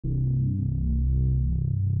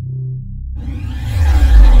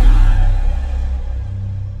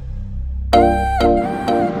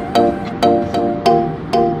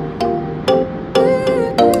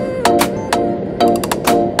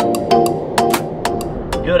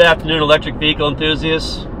Good afternoon, electric vehicle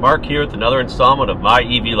enthusiasts. Mark here with another installment of My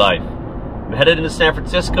EV Life. I'm headed into San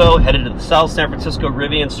Francisco, headed to the South San Francisco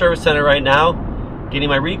Rivian Service Center right now, getting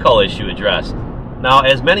my recall issue addressed. Now,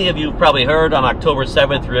 as many of you have probably heard, on October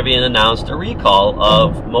 7th, Rivian announced a recall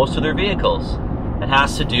of most of their vehicles. It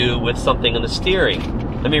has to do with something in the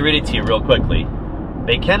steering. Let me read it to you real quickly.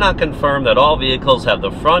 They cannot confirm that all vehicles have the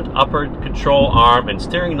front upper control arm and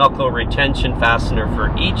steering knuckle retention fastener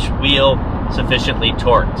for each wheel sufficiently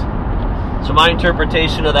torqued. So my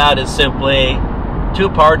interpretation of that is simply two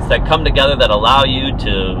parts that come together that allow you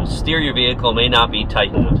to steer your vehicle may not be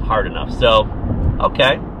tightened hard enough. So,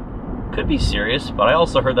 okay, could be serious, but I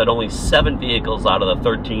also heard that only 7 vehicles out of the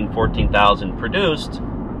 14,000 produced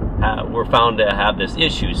were found to have this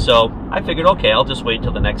issue. So I figured, okay, I'll just wait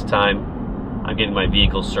till the next time I'm getting my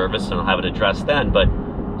vehicle serviced and I'll have it addressed then. But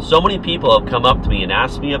so many people have come up to me and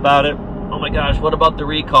asked me about it. Oh my gosh, what about the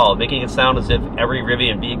recall? Making it sound as if every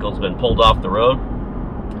Rivian vehicle's been pulled off the road.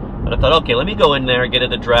 But I thought, okay, let me go in there, get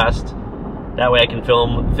it addressed. That way I can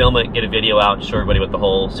film it, get a video out, and show everybody what the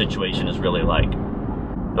whole situation is really like.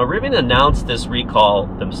 Now, Rivian announced this recall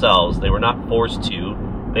themselves. They were not forced to.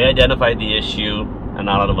 They identified the issue, and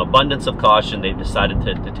out of abundance of caution, they've decided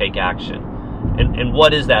to take action. And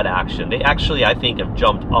what is that action? They actually, I think, have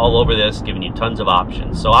jumped all over this, giving you tons of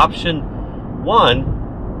options. So option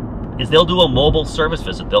 1 is they'll do a mobile service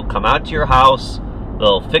visit. They'll come out to your house,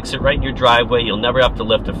 they'll fix it right in your driveway, you'll never have to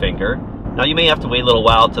lift a finger. Now you may have to wait a little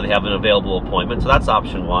while until they have an available appointment, so that's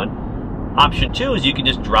option 1. Option 2 is you can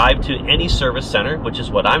just drive to any service center, which is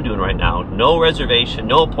what I'm doing right now. No reservation,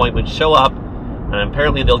 no appointment, show up, and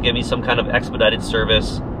apparently they'll give me some kind of expedited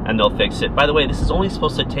service and they'll fix it. By the way, this is only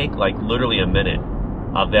supposed to take like literally a minute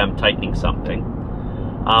of them tightening something.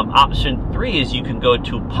 Option 3 is you can go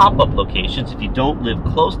to pop-up locations. If you don't live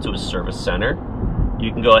close to a service center,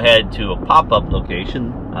 you can go ahead to a pop-up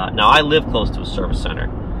location. Now I live close to a service center.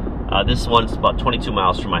 This one's about 22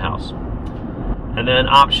 miles from my house. And then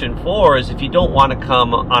option 4 is if you don't want to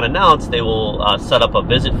come unannounced, they will set up a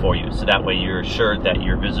visit for you. So that way you're assured that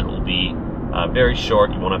your visit will be very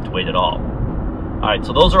short. You won't have to wait at all. All right,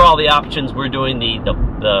 so those are all the options. We're doing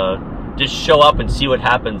the just show up and see what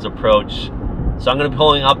happens approach. So I'm going to be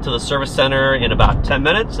pulling up to the service center in about 10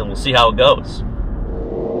 minutes and we'll see how it goes.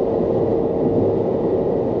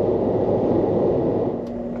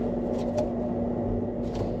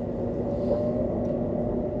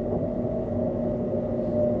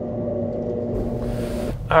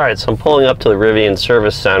 All right, so I'm pulling up to the Rivian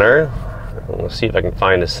Service Center. Let's see if I can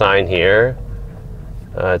find a sign here.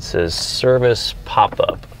 It says service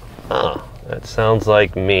pop-up. Oh, that sounds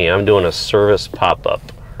like me. I'm doing a service pop-up.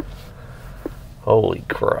 Holy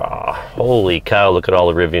crap. Holy cow, look at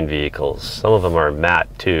all the Rivian vehicles. Some of them are matte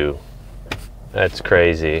too. That's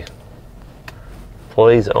crazy.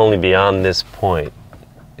 Employees only beyond this point.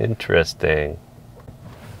 Interesting.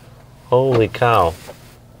 Holy cow.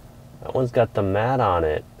 That one's got the matte on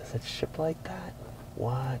it. Is it shipped like that?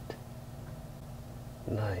 What?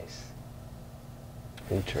 Nice.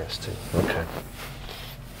 Interesting. Okay.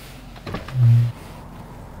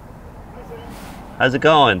 How's it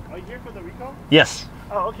going? Are you here for the recall? Yes.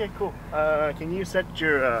 Oh, okay, cool. Can you set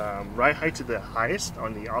your ride height to the highest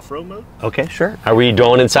on the off-road mode? Okay, sure. Are we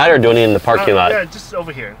going inside or doing it in the parking lot? Yeah, just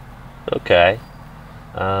over here. Okay.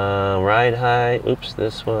 Ride height. Oops,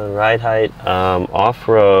 this one. Ride height.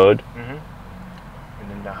 Off-road. Mm-hmm.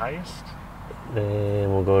 And then the highest?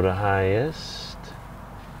 Then we'll go to highest.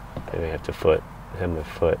 Maybe I have to have my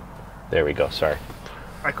foot. There we go. Sorry.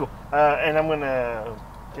 All right, cool. And I'm gonna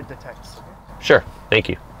get the text. Okay? Sure. Thank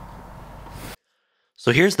you.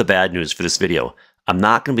 So here's the bad news for this video. I'm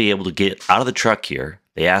not going to be able to get out of the truck here.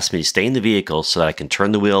 They asked me to stay in the vehicle so that I can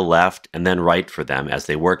turn the wheel left and then right for them as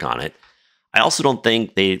they work on it. I also don't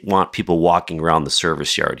think they want people walking around the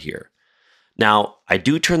service yard here. Now, I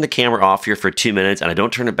do turn the camera off here for 2 minutes and I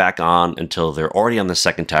don't turn it back on until they're already on the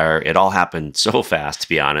second tire. It all happened so fast, to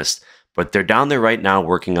be honest, but they're down there right now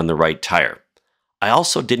working on the right tire. I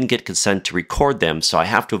also didn't get consent to record them, so I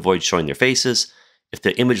have to avoid showing their faces. If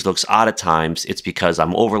the image looks odd at times, it's because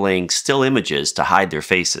I'm overlaying still images to hide their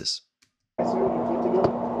faces.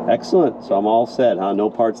 Excellent. So I'm all set, huh? No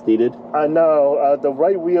parts needed? No, the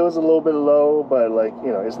right wheel is a little bit low, but like,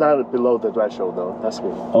 you know, it's not below the threshold though. That's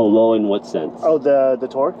good. Oh, low in what sense? Oh, the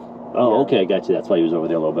torque? Oh, yeah. Okay, I got you. That's why he was over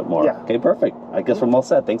there a little bit more. Yeah. Okay, perfect. I guess I'm all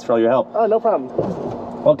set. Thanks for all your help. Oh, no problem.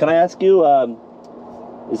 Well, can I ask you,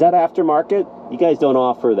 is that aftermarket? You guys don't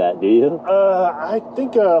offer that, do you? I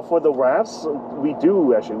think for the wraps, we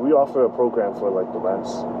do actually. We offer a program for like the wraps.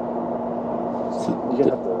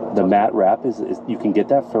 So the matte wrap is you can get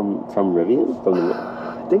that from Rivian? From the...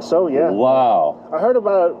 think so, yeah. Wow. I heard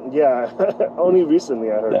about, yeah, only recently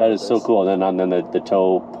I heard That about is so this. cool. And then the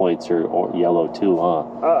toe points are yellow too,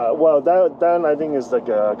 huh? Well, that I think is like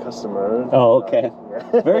a customer. Oh, okay.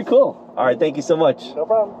 Yeah. Very cool. All right, thank you so much. No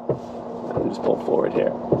problem. Let me just pull forward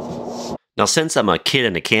here. Now, since I'm a kid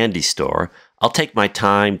in a candy store, I'll take my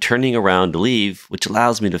time turning around to leave, which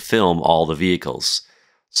allows me to film all the vehicles.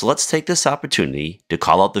 So let's take this opportunity to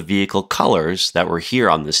call out the vehicle colors that were here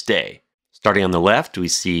on this day. Starting on the left, we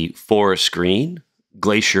see forest green,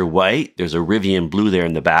 glacier white. There's a Rivian blue there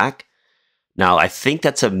in the back. Now, I think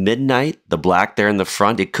that's a midnight, the black there in the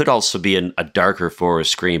front. It could also be a darker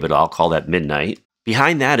forest green, but I'll call that midnight.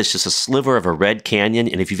 Behind that is just a sliver of a red canyon,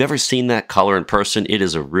 and if you've ever seen that color in person, it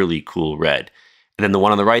is a really cool red. And then the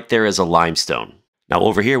one on the right there is a limestone. Now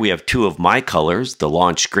over here we have two of my colors, the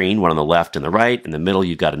launch green, one on the left and the right. In the middle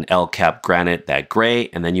you've got an L-cap granite, that gray,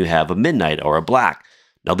 and then you have a midnight or a black.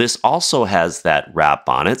 Now this also has that wrap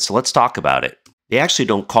on it, so let's talk about it. They actually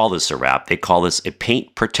don't call this a wrap, they call this a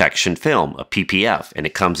paint protection film, a PPF, and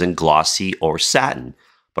it comes in glossy or satin,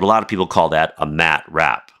 but a lot of people call that a matte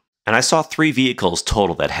wrap. And I saw 3 vehicles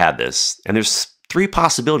total that had this, and there's 3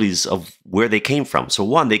 possibilities of where they came from. So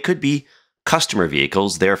one, they could be customer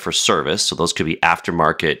vehicles there for service, so those could be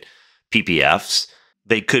aftermarket PPFs.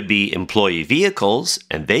 They could be employee vehicles,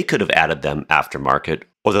 and they could have added them aftermarket.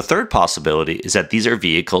 Or the third possibility is that these are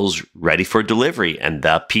vehicles ready for delivery, and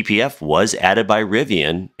the PPF was added by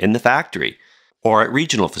Rivian in the factory or at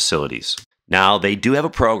regional facilities. Now, they do have a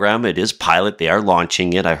program. It is pilot. They are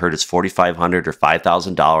launching it. I heard it's $4,500 or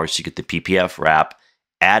 $5,000 to get the PPF wrap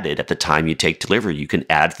added at the time you take delivery. You can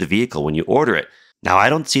add to the vehicle when you order it. Now, I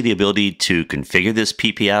don't see the ability to configure this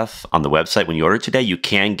PPF on the website when you order today. You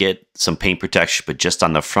can get some paint protection, but just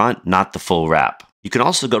on the front, not the full wrap. You can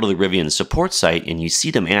also go to the Rivian support site and you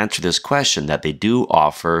see them answer this question that they do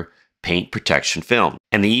offer paint protection film.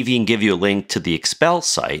 And they even give you a link to the Expel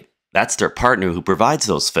site. That's their partner who provides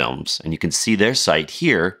those films. And you can see their site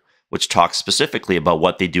here, which talks specifically about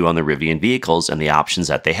what they do on the Rivian vehicles and the options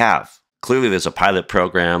that they have. Clearly, there's a pilot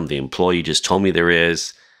program. The employee just told me there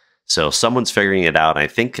is. So someone's figuring it out. I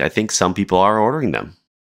think some people are ordering them.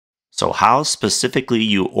 So how specifically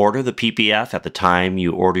you order the PPF at the time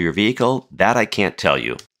you order your vehicle, that I can't tell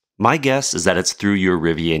you. My guess is that it's through your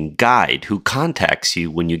Rivian guide who contacts you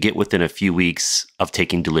when you get within a few weeks of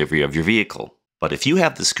taking delivery of your vehicle. But if you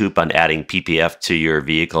have the scoop on adding PPF to your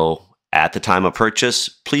vehicle at the time of purchase,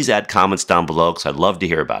 please add comments down below because I'd love to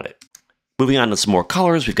hear about it. Moving on to some more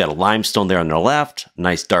colors, we've got a limestone there on the left,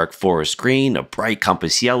 nice dark forest green, a bright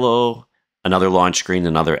compass yellow, another launch green,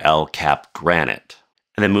 another L-cap granite.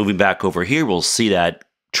 And then moving back over here, we'll see that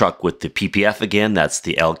truck with the PPF again, that's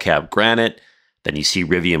the L-cap granite. Then you see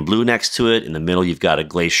Rivian blue next to it. In the middle, you've got a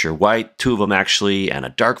glacier white, 2 of them actually, and a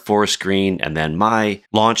dark forest green, and then my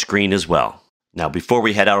launch green as well. Now, before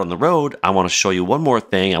we head out on the road, I want to show you one more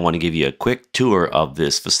thing. I want to give you a quick tour of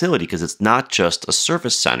this facility because it's not just a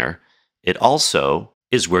service center. It also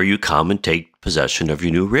is where you come and take possession of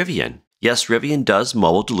your new Rivian. Yes, Rivian does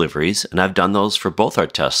mobile deliveries, and I've done those for both our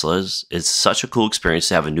Teslas. It's such a cool experience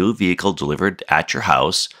to have a new vehicle delivered at your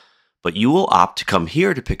house, but you will opt to come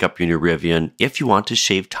here to pick up your new Rivian if you want to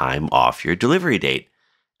shave time off your delivery date.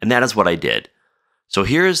 And that is what I did. So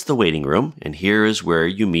here is the waiting room, and here is where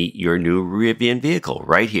you meet your new Rivian vehicle,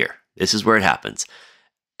 right here. This is where it happens.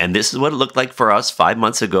 And this is what it looked like for us 5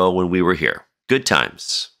 months ago when we were here. Good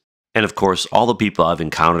times. And of course, all the people I've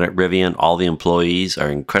encountered at Rivian, all the employees are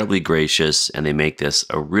incredibly gracious, and they make this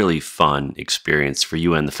a really fun experience for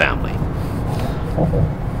you and the family.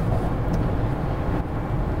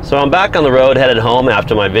 So I'm back on the road, headed home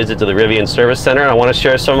after my visit to the Rivian Service Center, and I want to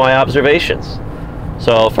share some of my observations.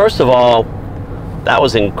 So first of all, that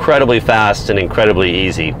was incredibly fast and incredibly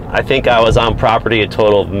easy. I think I was on property a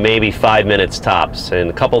total of maybe 5 minutes tops, and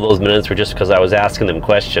a couple of those minutes were just because I was asking them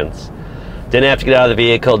questions. Didn't have to get out of the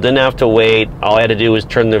vehicle, didn't have to wait. All I had to do was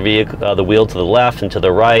turn the wheel to the left and to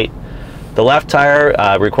the right. The left tire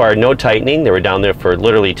required no tightening. They were down there for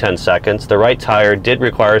literally 10 seconds. The right tire did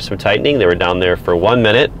require some tightening. They were down there for 1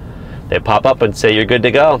 minute. They pop up and say, you're good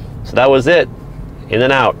to go. So that was it, in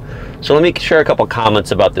and out. So let me share a couple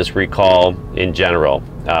comments about this recall in general.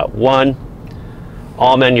 One,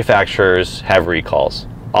 all manufacturers have recalls,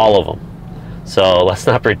 all of them. So let's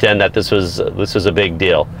not pretend that this was a big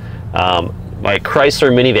deal. My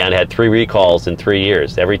Chrysler minivan had 3 recalls in 3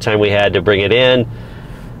 years. Every time we had to bring it in,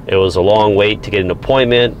 it was a long wait to get an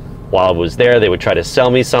appointment. While I was there, they would try to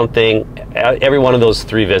sell me something. Every one of those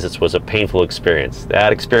 3 visits was a painful experience.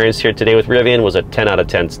 That experience here today with Rivian was a 10 out of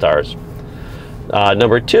 10 stars.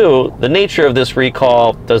 Number 2, the nature of this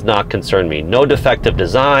recall does not concern me. No defective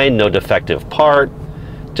design, no defective part.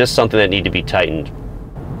 just something that needed to be tightened.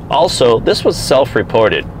 Also, this was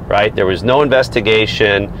self-reported, right? There was no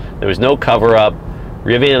investigation, there was no cover-up.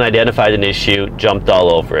 Rivian identified an issue, jumped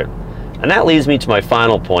all over it. And that leads me to my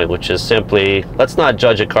final point, which is simply, let's not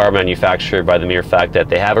judge a car manufacturer by the mere fact that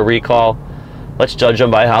they have a recall. Let's judge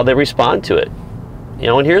them by how they respond to it. You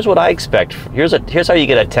know, and here's what I expect. Here's how you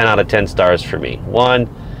get a 10 out of 10 stars for me. One,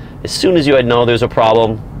 as soon as you know there's a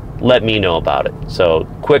problem, let me know about it. So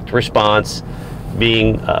quick response,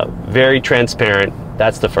 being very transparent,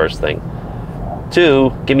 that's the first thing.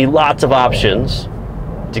 Two, give me lots of options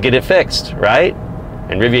to get it fixed, right?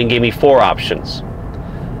 And Rivian gave me 4 options.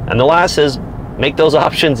 And the last is, make those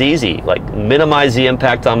options easy, like minimize the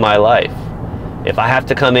impact on my life. If I have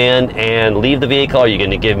to come in and leave the vehicle, are you going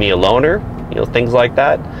to give me a loaner? You know, things like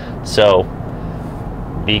that. So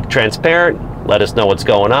be transparent, let us know what's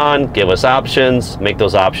going on, give us options, make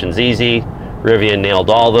those options easy. Rivian nailed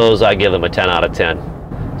all those. I give them a 10 out of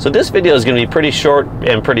 10. So this video is going to be pretty short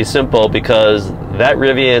and pretty simple because that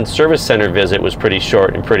Rivian service center visit was pretty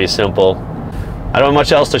short and pretty simple. I don't have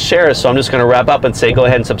much else to share, so I'm just going to wrap up and say go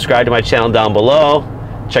ahead and subscribe to my channel down below.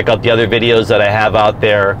 Check out the other videos that I have out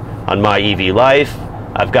there on my EV life.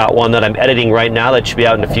 I've got one that I'm editing right now that should be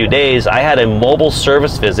out in a few days. I had a mobile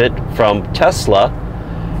service visit from Tesla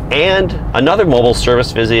and another mobile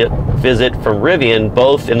service visit from Rivian,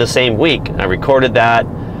 both in the same week. I recorded that.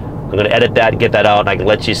 I'm going to edit that and get that out, and I can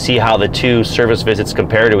let you see how the 2 service visits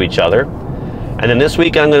compare to each other. And then this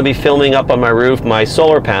week I'm going to be filming up on my roof my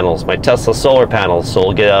solar panels, my Tesla solar panels, so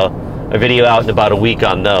we'll get a video out in about a week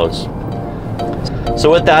on those. So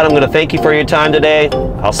with that, I'm going to thank you for your time today.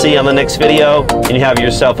 I'll see you on the next video, and you have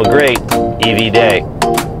yourself a great EV day.